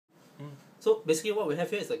So basically what we have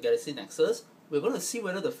here is the Galaxy Nexus. We're going to see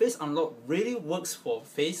whether the face unlock really works for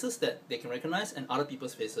faces that they can recognize and other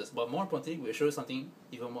people's faces. But more importantly, we'll show you something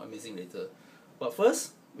even more amazing later. But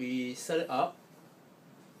first, we set it up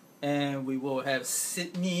and we will have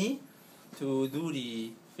Sydney to do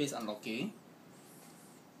the face unlocking.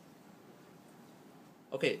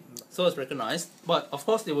 Okay, so it's recognized, but of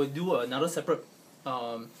course they will do another separate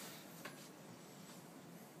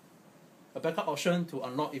a backup option to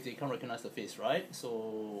unlock if they can't recognize the face, right?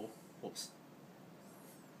 So, oops.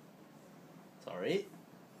 Sorry.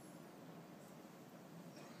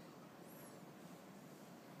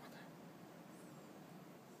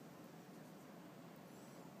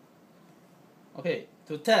 Okay,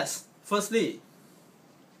 to test, firstly,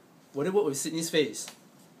 will it work with Sydney's face?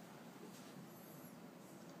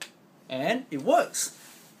 And it works.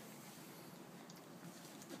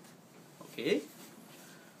 Okay.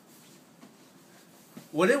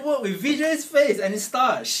 Will it work with VJ's face and his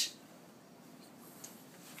stash?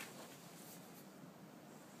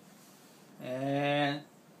 And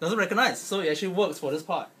doesn't recognize, so it actually works for this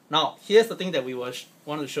part. Now, here's the thing that we want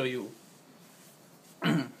to show you.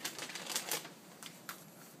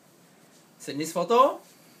 Sydney's photo,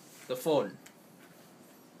 the phone.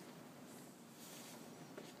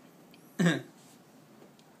 Couldn't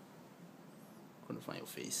find your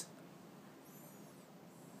face.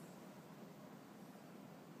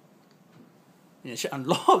 It actually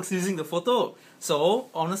unlocks using the photo. So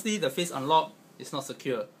honestly, the face unlock is not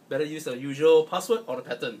secure. Better use the usual password or the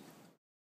pattern.